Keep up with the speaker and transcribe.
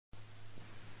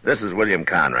This is William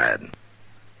Conrad.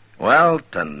 Well,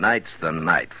 tonight's the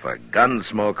night for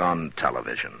Gunsmoke on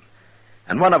television.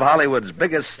 And one of Hollywood's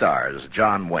biggest stars,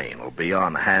 John Wayne, will be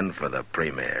on hand for the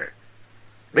premiere.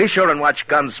 Be sure and watch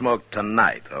Gunsmoke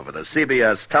tonight over the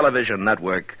CBS television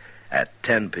network at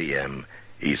 10 p.m.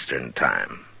 Eastern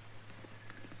Time.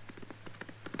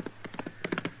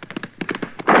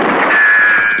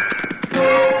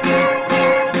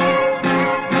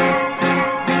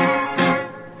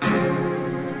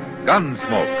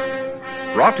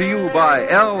 Gunsmoke, brought to you by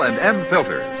L&M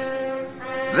Filters.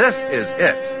 This is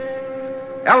it.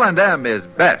 L&M is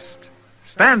best,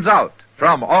 stands out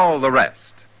from all the rest.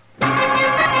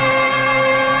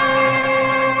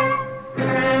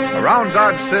 Around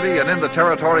Dodge City and in the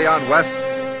territory on West,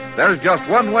 there's just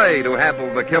one way to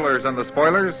handle the killers and the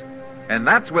spoilers, and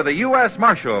that's with a U.S.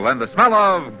 Marshal and the smell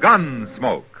of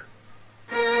Gunsmoke.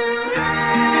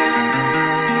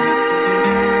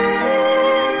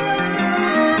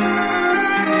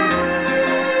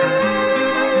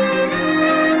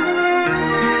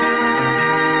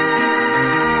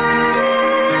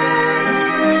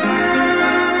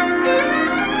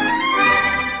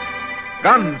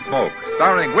 Gunsmoke,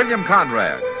 starring William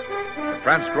Conrad. The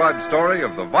transcribed story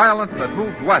of the violence that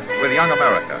moved west with young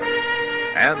America.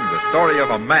 And the story of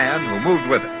a man who moved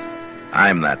with it.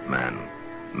 I'm that man,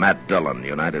 Matt Dillon,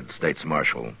 United States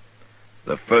Marshal.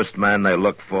 The first man they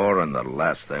look for and the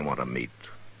last they want to meet.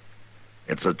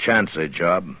 It's a chancy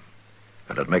job,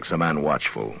 and it makes a man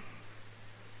watchful.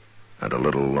 And a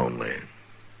little lonely.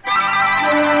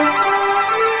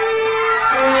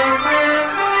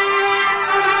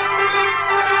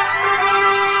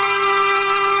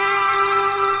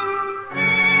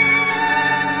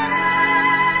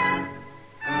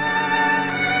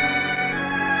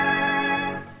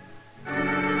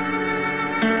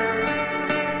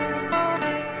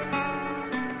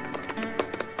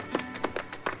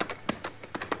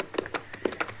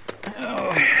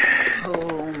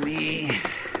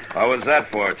 What was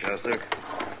that for, Chester?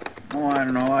 Oh, I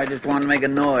don't know. I just wanted to make a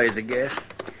noise, I guess.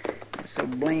 It's so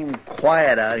blame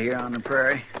quiet out here on the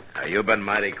prairie. You've been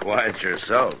mighty quiet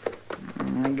yourself.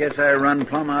 I guess I run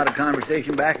plumb out of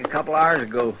conversation back a couple hours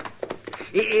ago.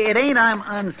 It ain't I'm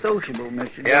unsociable,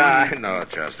 Mr. Dillon. Yeah, I know,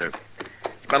 Chester.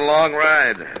 It's been a long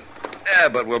ride. Yeah,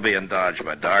 but we'll be in Dodge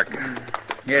by dark.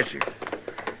 Yes, sir.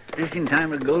 Just in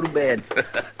time to go to bed.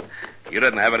 You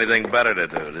didn't have anything better to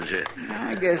do, did you?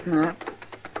 I guess not.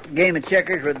 Game of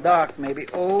checkers with Doc, maybe.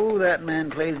 Oh, that man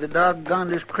plays the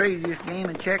doggonedest, craziest game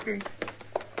of checkers.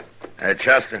 Hey,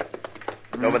 Chester.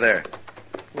 Over there.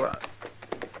 What?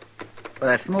 Well,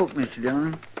 that smoke, Mr.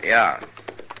 Dillon. Yeah.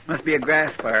 Must be a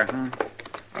grass fire,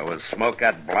 huh? Was smoke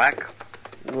that black?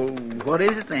 Well, what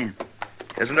is it then?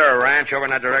 Isn't there a ranch over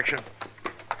in that direction?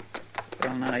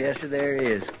 Well, now, yes, sir, there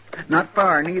is. Not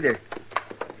far, neither.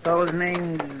 Fellow's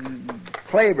named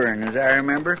Claiborne, as I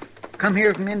remember. Come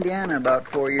here from Indiana about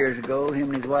 4 years ago,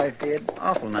 him and his wife did.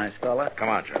 Awful nice fella. Come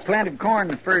on, Chester. Planted corn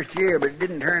the first year, but it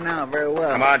didn't turn out very well.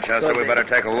 Come on, Chester, we better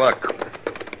take a look.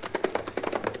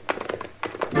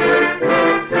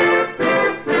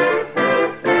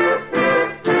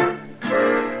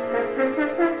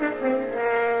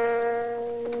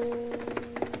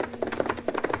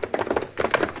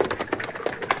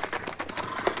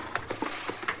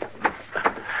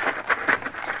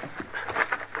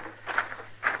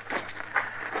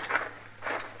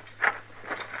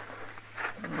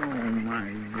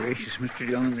 Mr.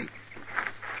 Dillon, the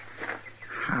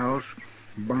house,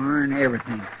 barn,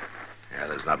 everything. Yeah,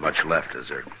 there's not much left, is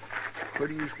there? What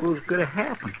do you suppose could have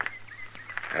happened?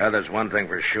 Yeah, there's one thing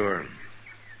for sure.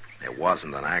 It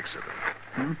wasn't an accident.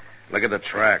 Hmm? Look at the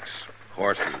tracks.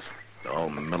 Horses. They're all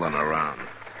milling around.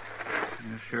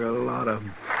 There's sure a lot of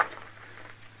them.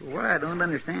 What I don't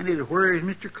understand is where is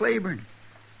Mr. Claiborne?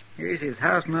 Here's his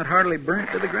house not hardly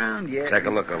burnt to the ground yet. Take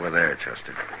a look over there,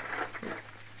 Chester.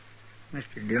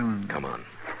 Mr. Dillon. Come on.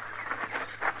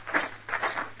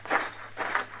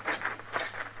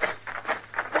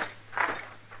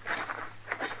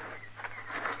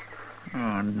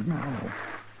 Oh, no.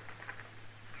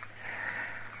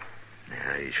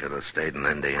 Yeah, he should have stayed in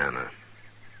Indiana.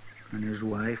 And his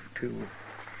wife, too.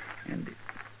 And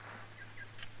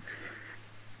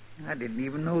I didn't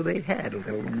even know they had a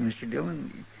little one, Mr.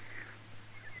 Dillon.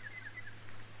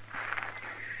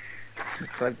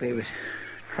 Looks like they was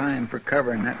trying for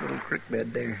cover in that little creek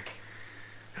bed there.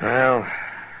 Well,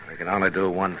 we can only do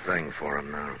one thing for him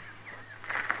now.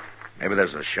 Maybe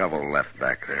there's a shovel left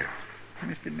back there.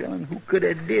 Mr. Dillon, who could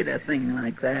have did a thing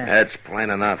like that? That's plain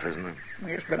enough, isn't it?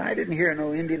 Yes, but I didn't hear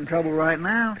no Indian trouble right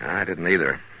now. I didn't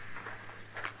either.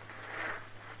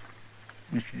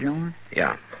 Mr. Dillon?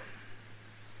 Yeah.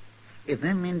 if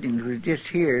them Indians was just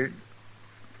here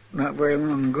not very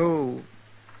long ago,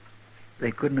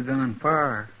 they couldn't have gone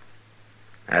far.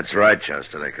 That's right,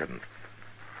 Chester, they couldn't.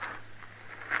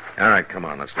 All right, come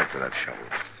on, let's look to that shovel.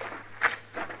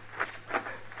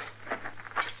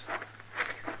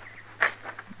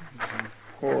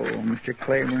 Oh, Mr.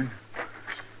 Claiborne.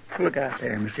 Look out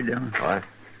there, Mr. Dillon. What?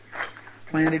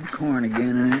 Planted corn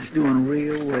again, and it's doing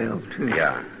real well, too.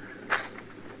 Yeah.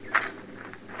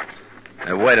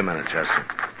 Hey, wait a minute, Chester.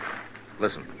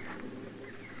 Listen.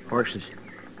 Horses.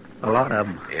 A lot of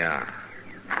them. Yeah.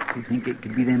 You think it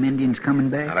could be them Indians coming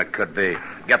back? Well, it could be.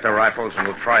 Get the rifles and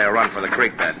we'll try a run for the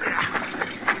creek bed.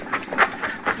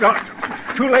 No,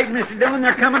 too late, Mr. Dillon.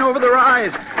 They're coming over the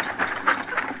rise.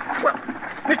 Well,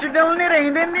 Mr. Dillon, it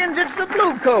ain't Indians. It's the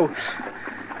Bluecoats.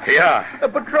 Yeah. A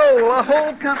patrol, a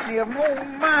whole company of them. Oh,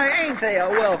 my, ain't they a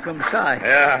welcome sight?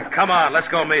 Yeah, come on, let's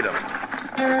go meet them.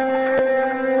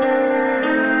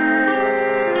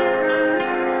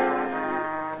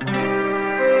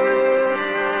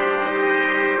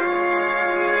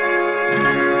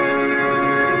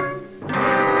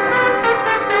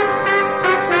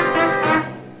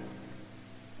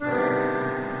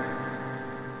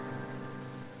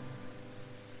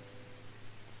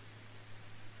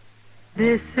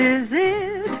 This is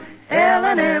it,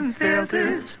 L&M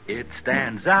Filters. It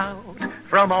stands out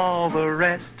from all the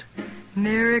rest.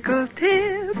 Miracle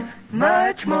tip,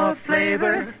 much more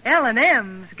flavor.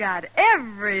 L&M's got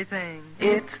everything.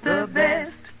 It's the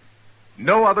best.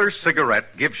 No other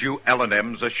cigarette gives you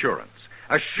L&M's assurance.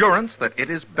 Assurance that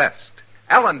it is best.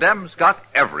 L&M's got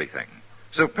everything.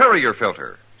 Superior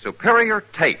filter, superior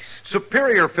taste,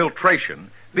 superior filtration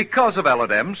because of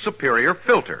L&M's superior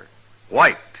filter.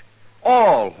 White.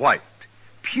 All white,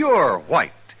 pure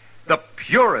white, the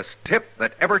purest tip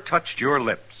that ever touched your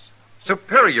lips.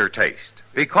 Superior taste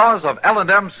because of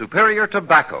L&M superior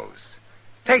tobaccos.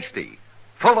 Tasty,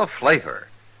 full of flavor,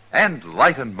 and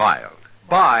light and mild.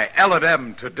 Buy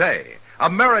L&M today,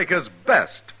 America's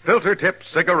best filter tip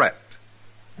cigarette.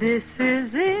 This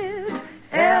is it,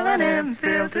 L&M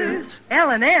Filters.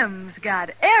 L&M's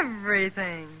got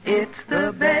everything. It's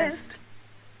the best.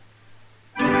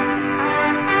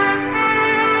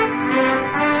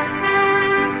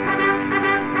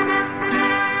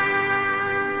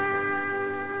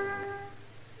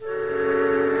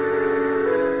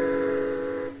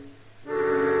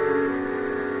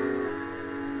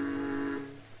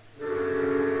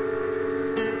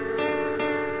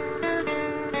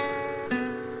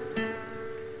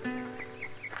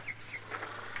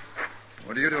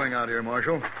 What are you doing out here,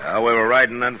 Marshal? We were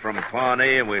riding in from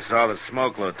Pawnee, and we saw the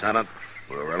smoke, Lieutenant.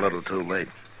 We were a little too late.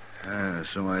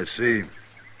 So I see.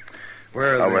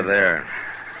 Where are they? Over there.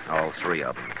 All three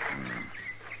of them.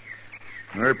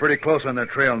 We're pretty close on their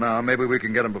trail now. Maybe we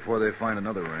can get them before they find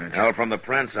another ranch. Well, from the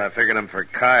prints, I figured them for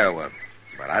Kiowa.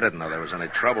 But I didn't know there was any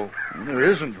trouble. Well, there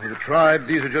isn't. With the tribe,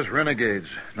 these are just renegades.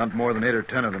 Not more than 8 or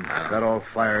 10 of them. Oh. Got all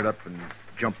fired up and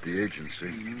jumped the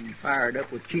agency. Fired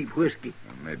up with cheap whiskey.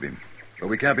 Maybe. But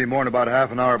we can't be more than about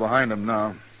half an hour behind them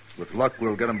now. With luck,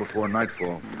 we'll get them before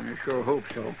nightfall. I sure hope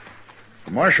so.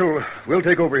 Marshal, we'll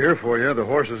take over here for you. The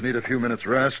horses need a few minutes'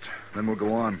 rest. Then we'll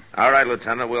go on. All right,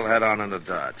 Lieutenant, we'll head on into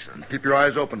Dodge. Then. Keep your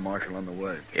eyes open, Marshal, on the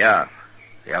way. Yeah.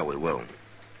 Yeah, we will.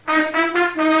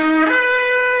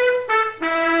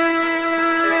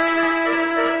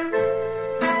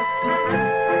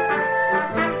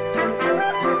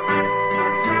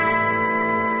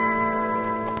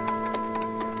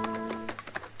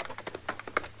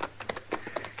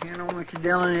 Mr.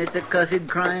 Dillon, it's a cussed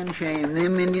crying shame.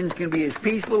 Them Indians can be as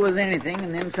peaceful as anything,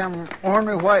 and then some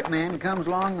ornery white man comes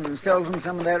along and sells them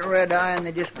some of that red eye, and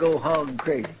they just go hog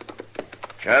crazy.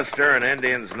 Chester, an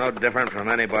Indian's no different from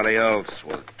anybody else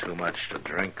with too much to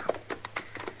drink.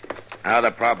 Now,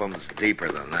 the problem's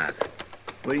deeper than that.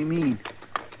 What do you mean?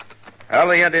 Well,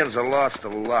 the Indians have lost a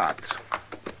lot.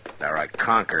 They're a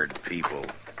conquered people.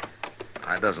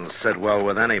 That doesn't sit well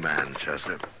with any man,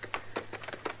 Chester.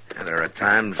 And there are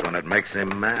times when it makes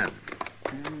him mad.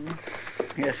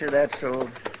 Yes, sir, that's so.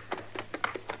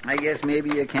 I guess maybe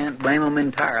you can't blame them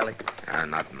entirely.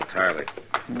 Not entirely.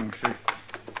 Sir.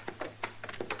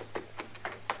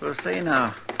 Well, say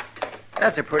now,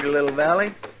 that's a pretty little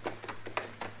valley.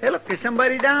 Hey, look, there's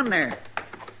somebody down there.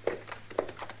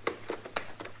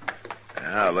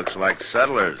 Yeah, looks like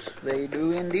settlers. They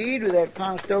do indeed, with that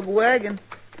Conestoga wagon.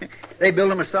 They built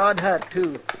them a sod hut,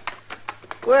 too.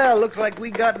 Well, looks like we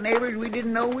got neighbors we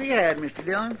didn't know we had, Mr.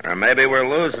 Dillon. Or maybe we're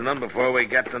losing them before we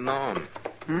get to know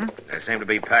them. They seem to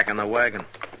be packing the wagon.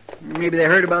 Maybe they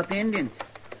heard about the Indians.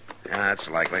 Yeah, that's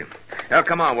likely. Well,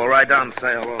 come on, we'll ride down and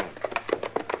say hello.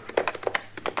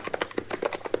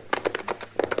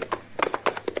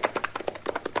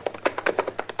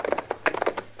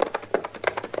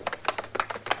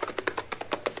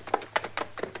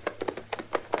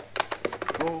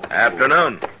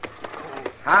 Afternoon.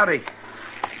 Howdy.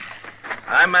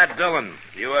 I'm Matt Dillon,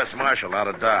 U.S. Marshal out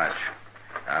of Dodge.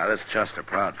 This is Chester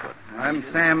Proudfoot. I'm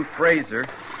Sam Fraser.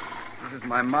 This is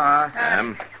my ma.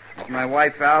 Sam, This is my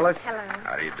wife, Alice. Hello.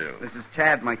 how do you do? This is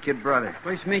Tad, my kid brother.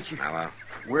 Pleased to meet you. Hello.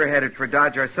 We're headed for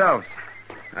Dodge ourselves.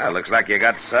 Looks like you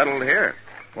got settled here.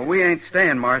 Well, we ain't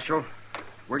staying, Marshal.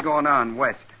 We're going on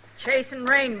west. Chasing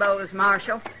rainbows,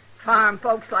 Marshal. Farm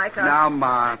folks like us. Now,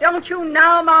 Ma. Don't you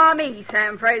now ma me,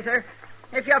 Sam Fraser.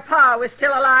 If your pa was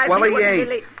still alive, Well, he wouldn't ain't.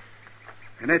 believe...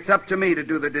 And it's up to me to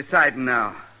do the deciding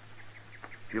now.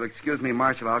 If you'll excuse me,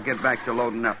 Marshal, I'll get back to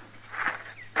loading up.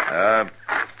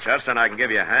 Chester and I can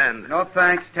give you a hand. No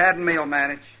thanks. Tad and me'll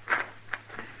manage.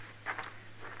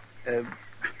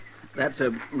 That's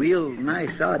a real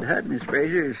nice odd hut, Miss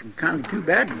Fraser. It's kind of too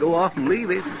bad to go off and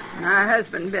leave it. My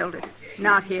husband built it,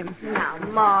 not him. Now,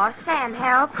 Ma, Sam,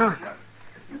 help.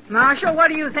 Marshal, what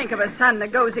do you think of a son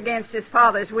that goes against his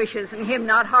father's wishes and him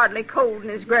not hardly cold in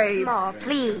his grave? Ma,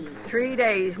 please. 3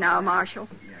 days now, Marshal.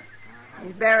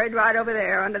 He's buried right over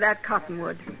there under that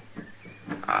cottonwood.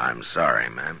 I'm sorry,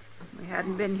 ma'am. We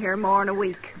hadn't been here more than a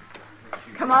week.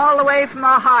 Come all the way from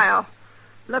Ohio,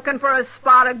 looking for a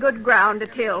spot of good ground to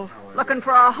till, looking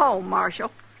for a home,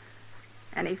 Marshal.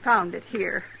 And he found it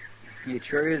here. It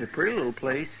sure is a pretty little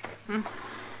place.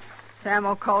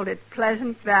 Samuel called it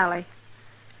Pleasant Valley.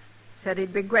 Said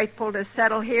he'd be grateful to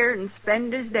settle here and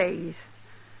spend his days.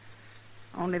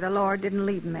 Only the Lord didn't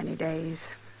leave him any days.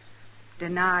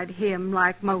 Denied him,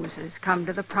 like Moses, come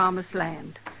to the promised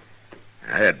land.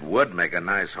 It would make a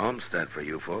nice homestead for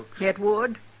you folks. It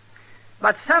would.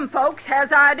 But some folks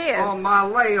has ideas. Oh, Ma,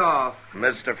 lay off.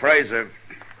 Mr. Fraser,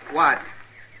 What?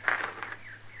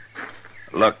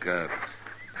 look,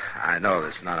 I know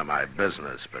this is none of my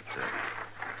business, but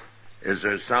is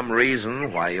there some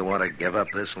reason why you want to give up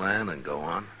this land and go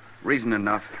on? Reason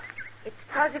enough. It's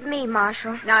because of me,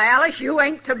 Marshal. Now, Alice, you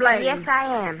ain't to blame. Yes,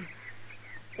 I am.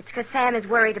 It's because Sam is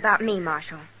worried about me,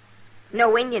 Marshal.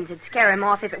 No Indians would scare him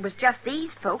off if it was just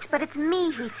these folks, but it's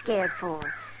me he's scared for.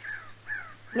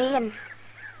 Me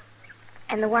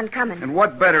and the one coming. And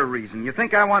what better reason? You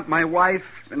think I want my wife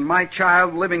and my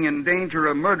child living in danger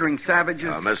of murdering savages?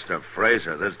 Mr.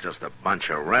 Fraser, there's just a bunch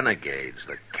of renegades.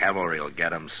 The cavalry will get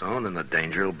them soon, and the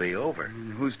danger will be over.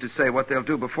 And who's to say what they'll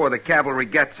do before the cavalry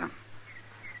gets them?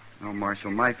 No, Marshal,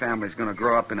 my family's going to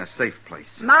grow up in a safe place.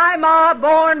 My ma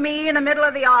born me in the middle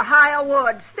of the Ohio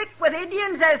woods, thick with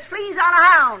Indians as fleas on a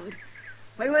hound.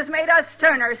 We was made of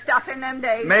sterner stuff in them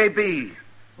days. Maybe,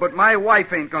 but my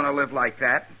wife ain't going to live like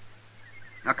that.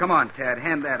 Now, come on, Tad,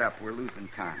 hand that up. We're losing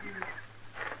time.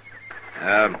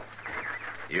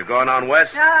 You going on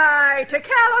west? Aye, to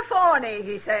California,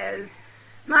 he says.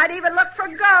 Might even look for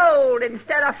gold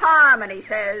instead of farming, he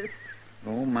says.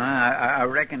 Oh, my, I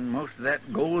reckon most of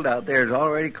that gold out there is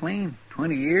already clean.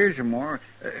 20 years or more.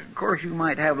 Of course, you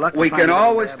might have luck. We can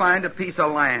always find a piece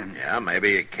of land. Yeah,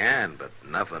 maybe you can, but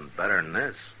nothing better than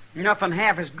this. Nothing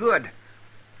half as good.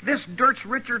 This dirt's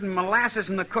richer than molasses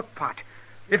in the cook pot.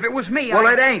 If it was me, Well,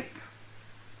 it ain't.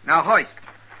 Now, hoist.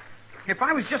 If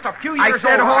I was just a few I years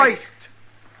said old... hoist.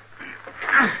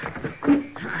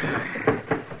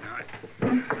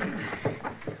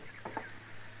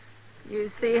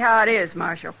 You see how it is,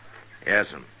 Marshal.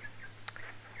 Yes'm.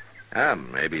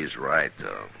 Maybe he's right.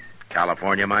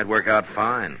 California might work out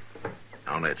fine.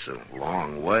 Only it's a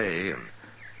long way, and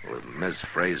with Miss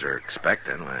Fraser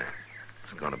expecting, why,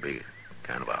 it's going to be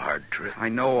kind of a hard trip. I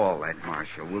know all that,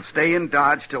 Marshal. We'll stay in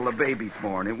Dodge till the baby's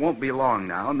born. It won't be long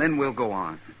now, and then we'll go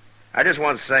on. I just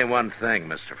want to say one thing,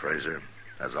 Mr. Fraser,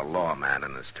 as a lawman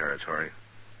in this territory.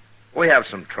 We have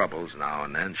some troubles now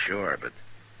and then, sure, but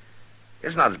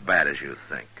it's not as bad as you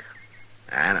think.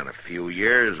 And in a few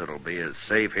years, it'll be as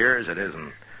safe here as it is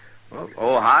in, well,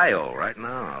 Ohio right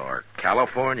now, or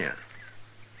California.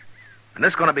 And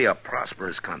this is going to be a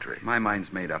prosperous country. My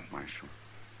mind's made up, Marshal.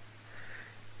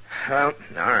 Well,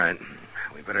 all right.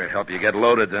 We better help you get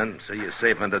loaded then. See you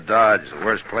safe into Dodge. The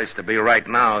worst place to be right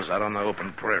now is out on the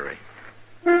open prairie.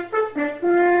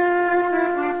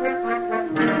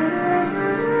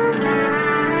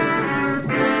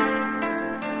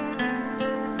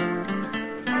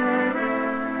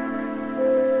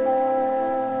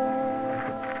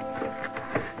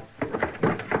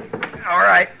 All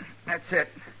right. That's it.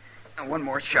 Now, one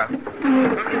more shove.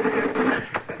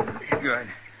 Good.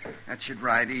 That should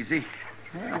ride easy.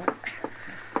 Well,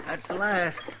 that's the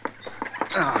last.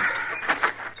 Oh.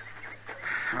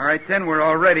 All right, then. We're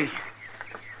all ready.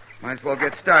 Might as well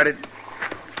get started.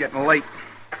 It's getting late.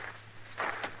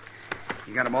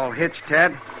 You got them all hitched,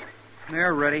 Tad?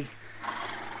 They're ready.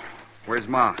 Where's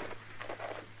Ma?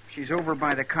 She's over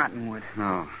by the cottonwood.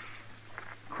 Oh.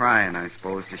 crying, I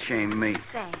suppose, to shame me.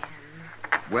 Sam.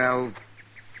 Well,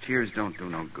 tears don't do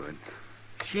no good.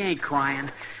 She ain't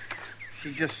crying.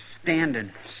 She's just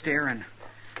standing, staring.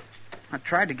 I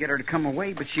tried to get her to come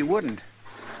away, but she wouldn't.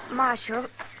 Marshal,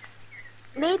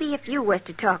 maybe if you was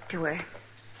to talk to her.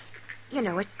 You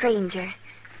know, a stranger.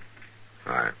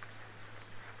 All right.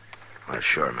 Well,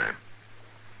 sure, ma'am.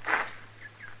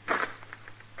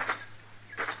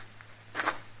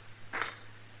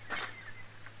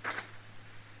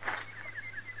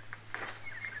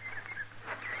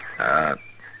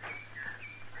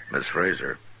 Miss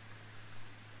Fraser.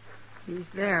 He's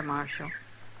there, Marshal.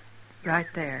 Right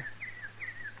there.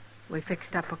 We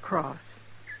fixed up a cross.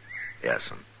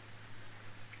 Yes'm.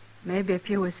 Maybe if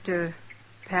you was to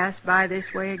pass by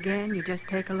this way again, you just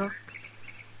take a look.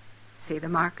 See the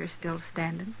marker still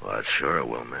standing? Well, sure it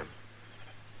will, ma'am.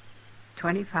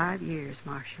 25 years,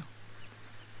 Marshal.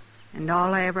 And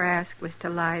all I ever asked was to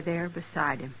lie there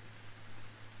beside him.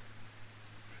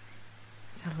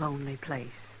 It's a lonely place.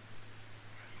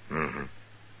 Mm-hmm.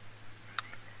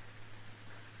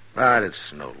 But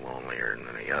it's no lonelier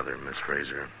than any other, Miss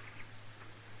Fraser.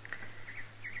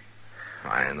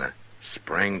 Why, in the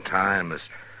springtime, this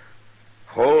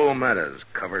whole meadow's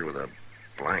covered with a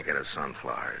blanket of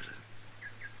sunflowers.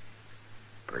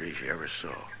 Pretty as you ever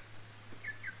saw.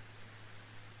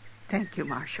 Thank you,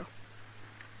 Marshal.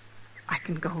 I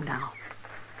can go now.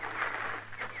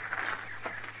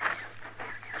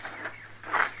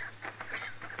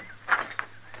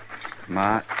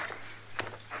 Ma,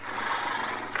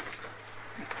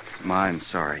 I'm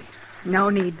sorry. No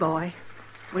need, boy.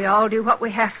 We all do what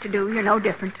we have to do. You're no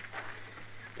different.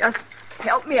 Just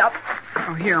help me up.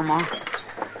 Oh, here, Ma.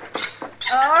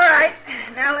 All right.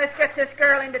 Now let's get this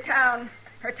girl into town.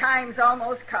 Her time's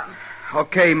almost come.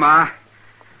 Okay, Ma.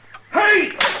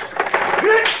 Hey!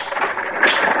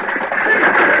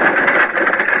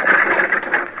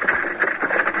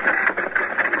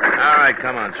 All right,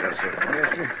 come on, Chester.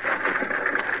 Yes, sir.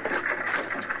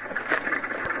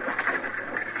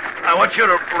 I want you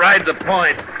to ride the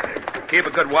point. Keep a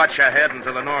good watch ahead and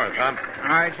to the north, huh? All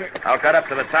right, sir. I'll cut up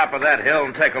to the top of that hill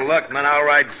and take a look, and then I'll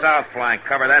ride south flank,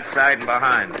 cover that side and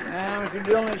behind. Mr.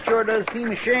 Dillon, it sure does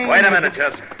seem a shame. Wait a minute,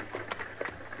 Chester.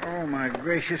 Oh, my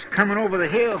gracious, coming over the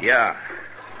hill. Yeah.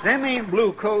 Them ain't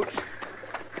blue coats.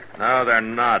 No, they're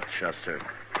not, Chester.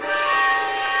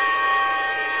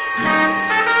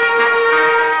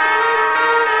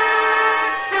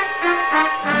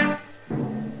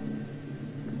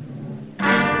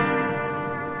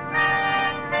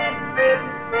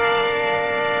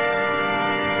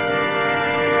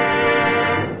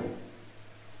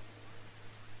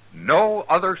 No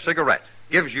other cigarette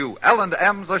gives you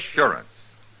L&M's assurance.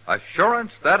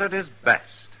 Assurance that it is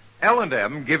best.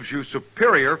 L&M gives you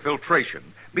superior filtration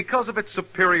because of its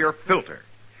superior filter.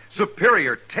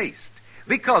 Superior taste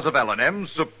because of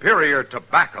L&M's superior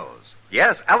tobaccos.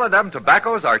 Yes, L&M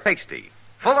tobaccos are tasty,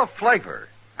 full of flavor,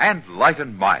 and light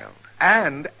and mild.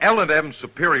 And L&M's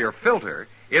superior filter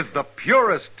is the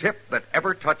purest tip that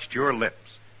ever touched your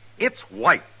lips. It's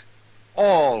white,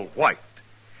 all white.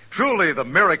 Truly the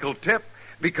miracle tip,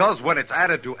 because when it's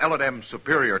added to L&M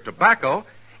Superior Tobacco,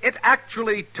 it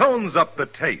actually tones up the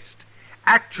taste,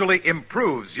 actually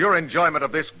improves your enjoyment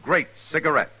of this great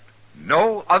cigarette.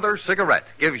 No other cigarette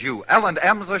gives you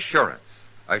L&M's assurance,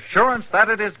 assurance that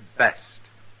it is best.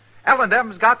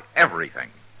 L&M's got everything.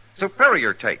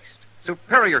 Superior taste,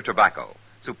 superior tobacco,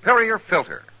 superior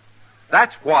filter.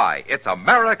 That's why it's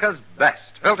America's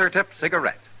best filter tip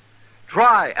cigarette.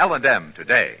 Try L&M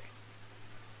today.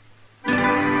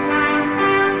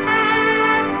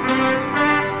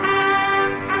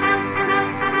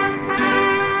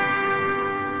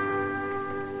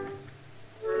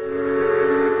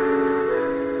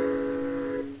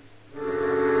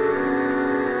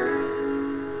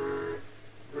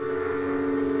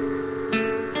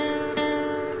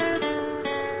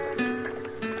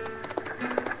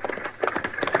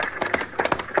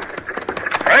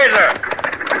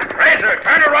 Fraser,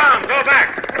 turn around. Go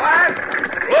back. What?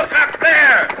 Look up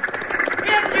there.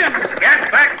 Indians!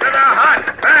 Get back to the hut.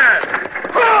 Fast.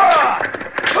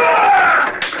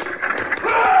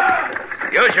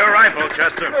 Use your rifle,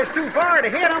 Chester. It's too far to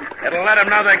hit them. It'll let them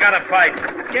know they got to fight.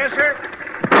 Yes, sir.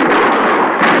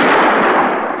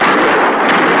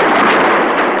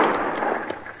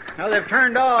 Now they've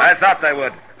turned off. I thought they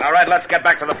would. All right, let's get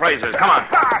back to the Frasers. Come on.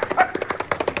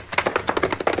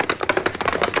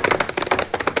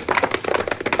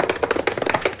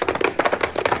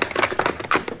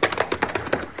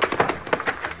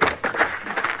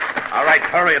 All right,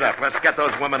 hurry it up. Let's get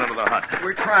those women into the hut.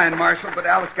 We're trying, Marshal, but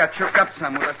Alice got shook up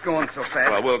some with us going so fast.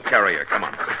 Well, we'll carry her. Come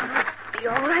on. be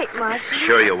all right, Marshal.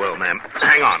 Sure you will, ma'am.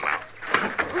 Hang on now.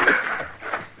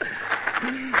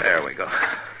 There we go.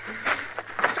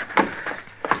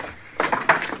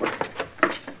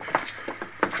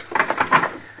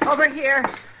 Over here.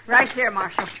 Right here,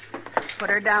 Marshal. Put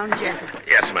her down gentle.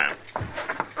 Yes, ma'am.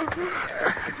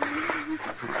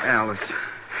 Alice.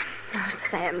 Oh,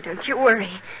 Sam, don't you worry.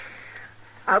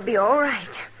 I'll be all right.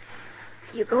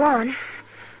 You go on.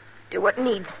 Do what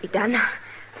needs to be done.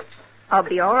 I'll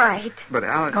be all right. But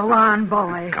Alice... Go on,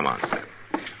 boy. Come on, Sam.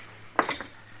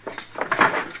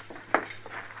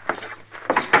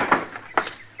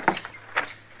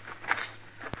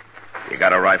 You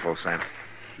got a rifle, Sam?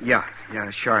 Yeah,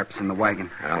 Sharp's in the wagon.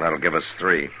 Well, that'll give us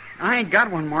 3. I ain't got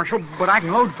one, Marshal, but I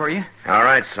can load for you. All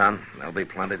right, son. There'll be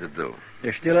plenty to do.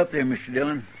 They're still up there, Mr.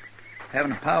 Dillon.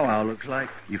 Having a powwow, looks like.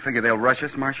 You figure they'll rush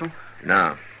us, Marshal?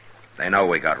 No. They know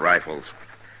we got rifles.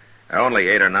 There are only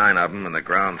 8 or 9 of them, and the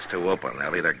ground's too open.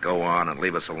 They'll either go on and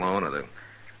leave us alone, or they'll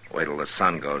wait till the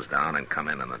sun goes down and come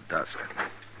in the dusk.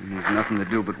 There's nothing to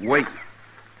do but wait.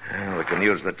 Well, we can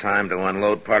use the time to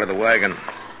unload part of the wagon.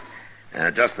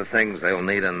 Just the things they'll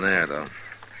need in there, though.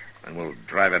 And we'll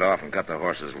drive it off and cut the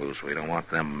horses loose. We don't want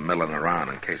them milling around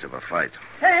in case of a fight.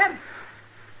 Sam,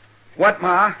 What,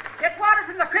 Ma? get water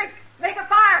from the creek. Make a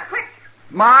fire, quick.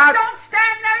 Ma? Don't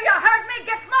stand there. You heard me.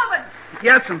 Get moving.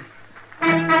 Yes'm.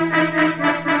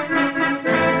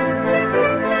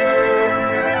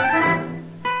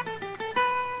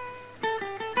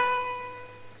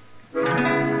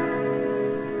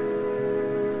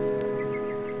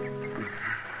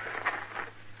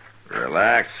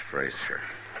 Relax, Fraser.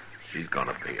 She's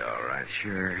gonna be all right.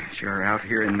 Sure, out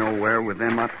here in nowhere with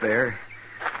them up there.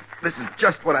 This is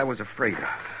just what I was afraid of.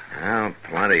 Well,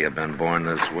 plenty have been born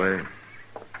this way.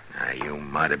 You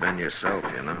might have been yourself,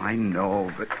 you know. I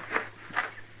know, but...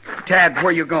 Tad,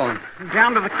 where you going?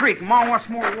 Down to the creek. Ma wants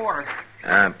more water.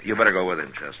 You better go with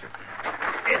him, Chester.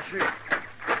 Yes, sir.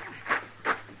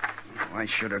 I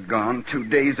should have gone 2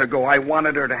 days ago. I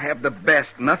wanted her to have the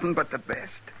best, nothing but the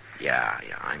best. Yeah,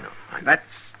 I know.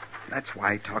 That's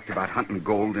why I talked about hunting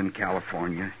gold in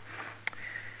California.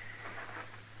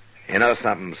 You know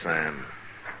something, Sam?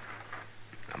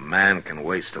 A man can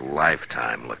waste a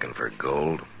lifetime looking for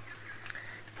gold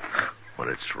when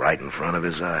it's right in front of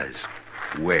his eyes.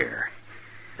 Where?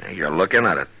 You're looking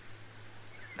at it.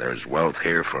 There's wealth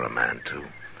here for a man, too.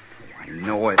 I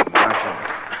know it, Marshal.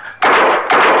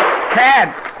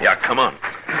 Tad! Yeah, come on.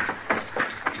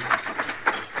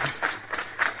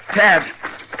 Tad!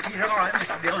 He's all right,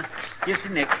 Mr. Dillon. Just a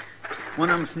nick. One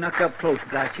of them snuck up close,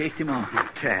 but I chased him off.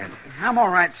 Tad. I'm all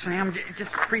right, Sam.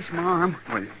 Just crease my arm.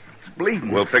 Well, it's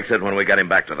bleeding. We'll fix it when we get him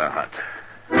back to the hut.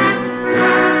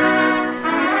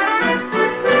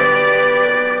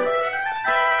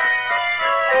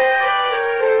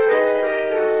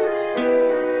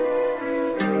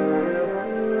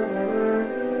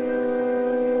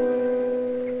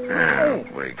 There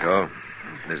we go.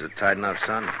 Is it tight enough,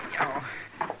 son? Oh,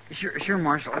 sure,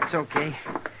 Marshal. It's okay.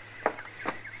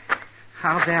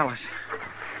 How's Alice?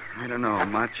 I don't know.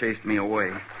 Ma chased me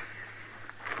away.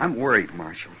 I'm worried,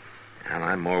 Marshal. And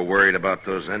I'm more worried about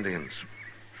those Indians.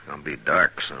 It's going to be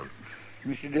dark soon.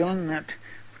 Mr. Dillon, that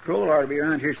patrol ought to be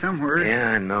around here somewhere.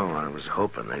 Yeah, I know. I was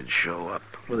hoping they'd show up.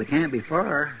 Well, they can't be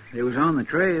far. They was on the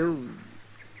trail.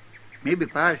 Maybe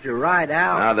if I was to ride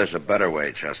out... Now, there's a better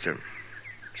way, Chester.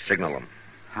 Signal them.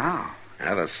 How?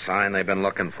 Yeah, the sign they've been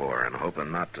looking for and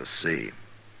hoping not to see.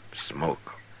 Smoke.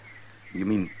 You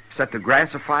mean set the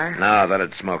grass afire? No,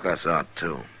 that'd smoke us out,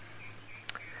 too.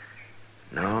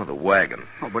 No, the wagon.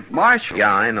 Oh, but Marshal...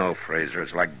 Yeah, I know, Fraser.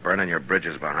 It's like burning your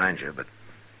bridges behind you, but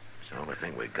it's the only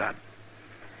thing we got.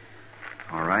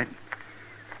 All right.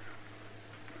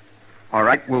 All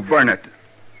right, we'll burn it.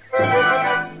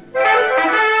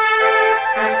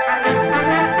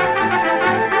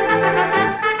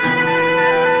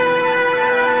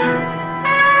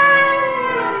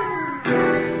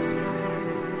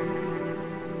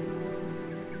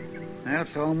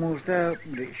 It's almost out,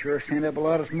 but it sure sent up a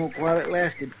lot of smoke while it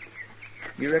lasted.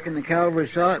 You reckon the cavalry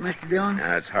saw it, Mr. Dillon?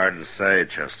 It's hard to say,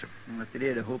 Chester. Well, if they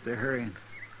did, I hope they're hurrying.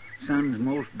 Sun's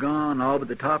most gone, all but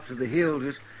the tops of the hills.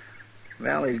 This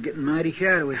valley's getting mighty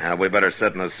shadowy. We better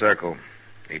sit in a circle.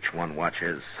 Each one watch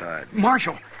his side.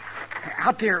 Marshal,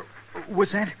 out there,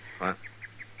 was that... What?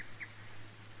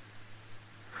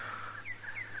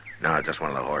 No, just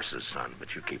one of the horses, son,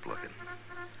 but you keep looking.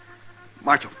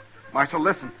 Marshal,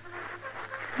 listen.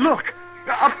 Look,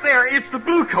 up there, it's the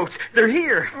Bluecoats. They're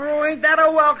here. Oh, ain't that a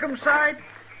welcome sight?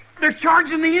 They're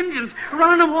charging the Indians,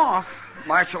 running them off.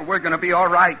 Marshal, we're going to be all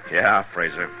right. Yeah,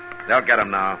 Fraser. They'll get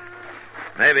him now.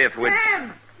 Maybe if we...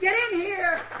 Sam, get in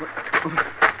here.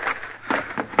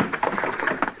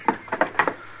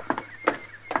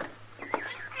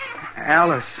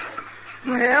 Alice.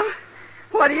 Well,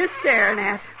 what are you staring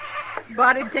at?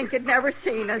 Body'd think you'd never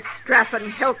seen a strapping,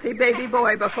 healthy baby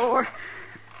boy before.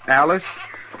 Alice?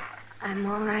 I'm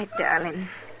all right, darling.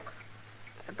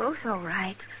 We're both all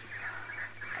right.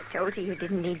 I told you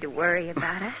didn't need to worry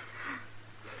about us.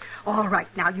 All right,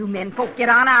 now, you men folk, get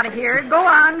on out of here. Go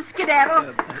on,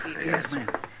 skedaddle. Yes, ma'am.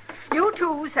 You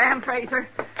too, Sam Fraser.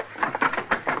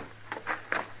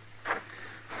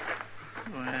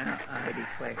 Well, I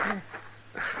declare.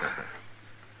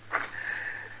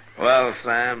 Well,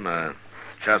 Sam,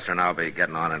 Chester and I'll be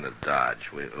getting on into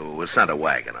Dodge. We sent a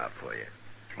wagon out for you.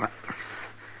 What?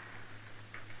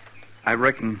 I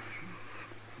reckon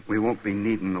we won't be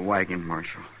needing the wagon,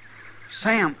 Marshal.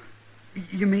 Sam,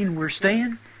 you mean we're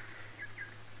staying?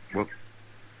 Well,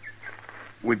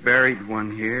 we buried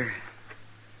one here,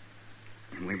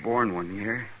 and we born one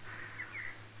here,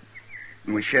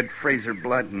 and we shed Fraser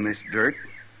blood in this dirt.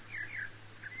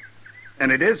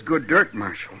 And it is good dirt,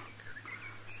 Marshal.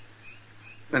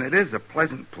 And it is a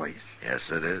pleasant place. Yes,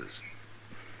 it is.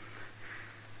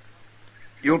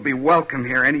 You'll be welcome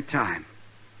here any time.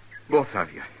 Both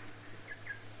of you.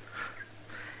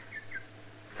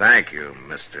 Thank you,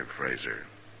 Mr. Fraser.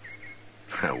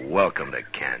 Welcome to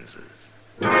Kansas.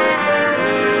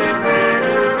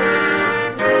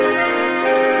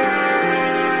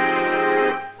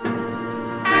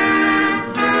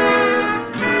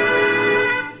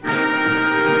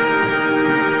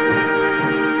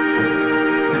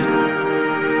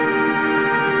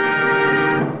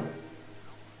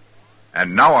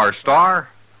 And now our star,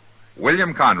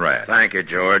 William Conrad. Thank you,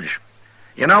 George.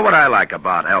 You know what I like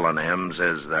about L&M's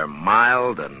is they're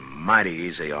mild and mighty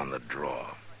easy on the draw.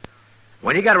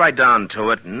 When you get right down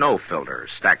to it, no filter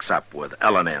stacks up with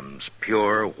L&M's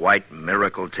pure white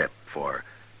miracle tip for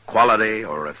quality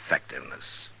or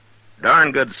effectiveness.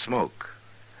 Darn good smoke.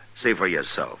 See for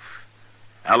yourself.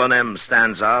 L&M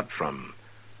stands out from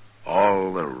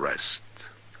all the rest.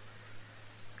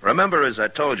 Remember, as I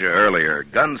told you earlier,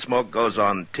 Gunsmoke goes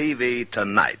on TV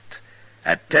tonight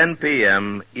at 10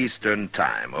 p.m. Eastern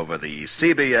Time over the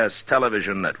CBS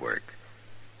television network.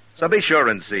 So be sure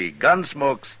and see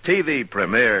Gunsmoke's TV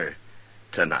premiere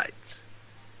tonight.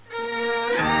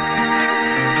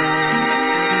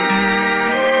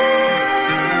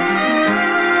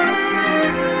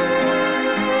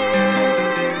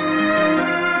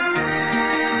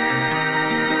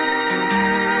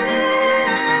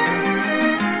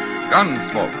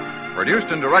 Gunsmoke, produced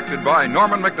and directed by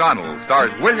Norman MacDonald, stars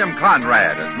William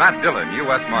Conrad as Matt Dillon,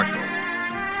 U.S. Marshal.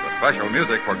 The special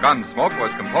music for Gunsmoke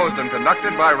was composed and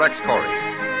conducted by Rex Corey.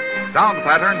 Sound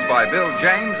patterns by Bill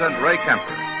James and Ray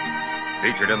Kemper.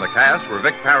 Featured in the cast were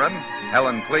Vic Perrin,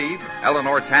 Helen Cleve,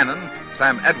 Eleanor Tannen,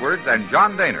 Sam Edwards, and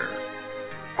John Daner.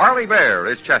 Harley Bear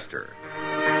is Chester.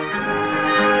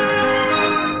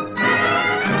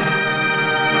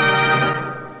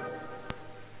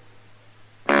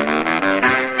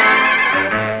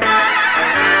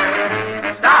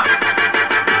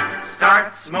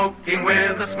 Smoking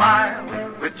with a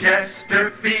smile, with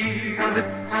Chesterfield.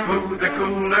 Smoother,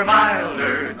 cooler,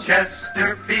 milder,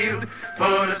 Chesterfield.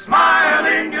 Put a smile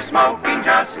in your smoking,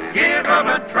 just give 'em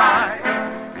a try.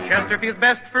 Chesterfield's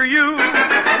best for you.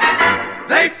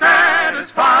 They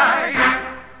satisfy.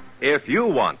 If you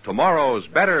want tomorrow's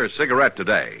better cigarette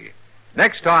today,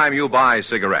 next time you buy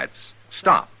cigarettes,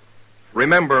 stop.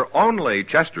 Remember, only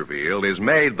Chesterfield is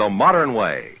made the modern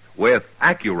way with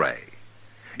Accuray.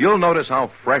 You'll notice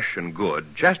how fresh and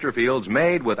good Chesterfield's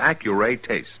made with Accuray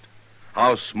taste,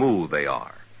 how smooth they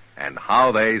are, and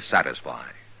how they satisfy.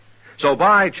 So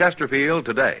buy Chesterfield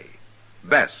today.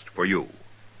 Best for you.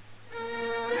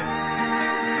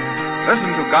 Listen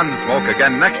to Gunsmoke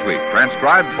again next week,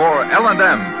 transcribed for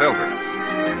L&M Filters.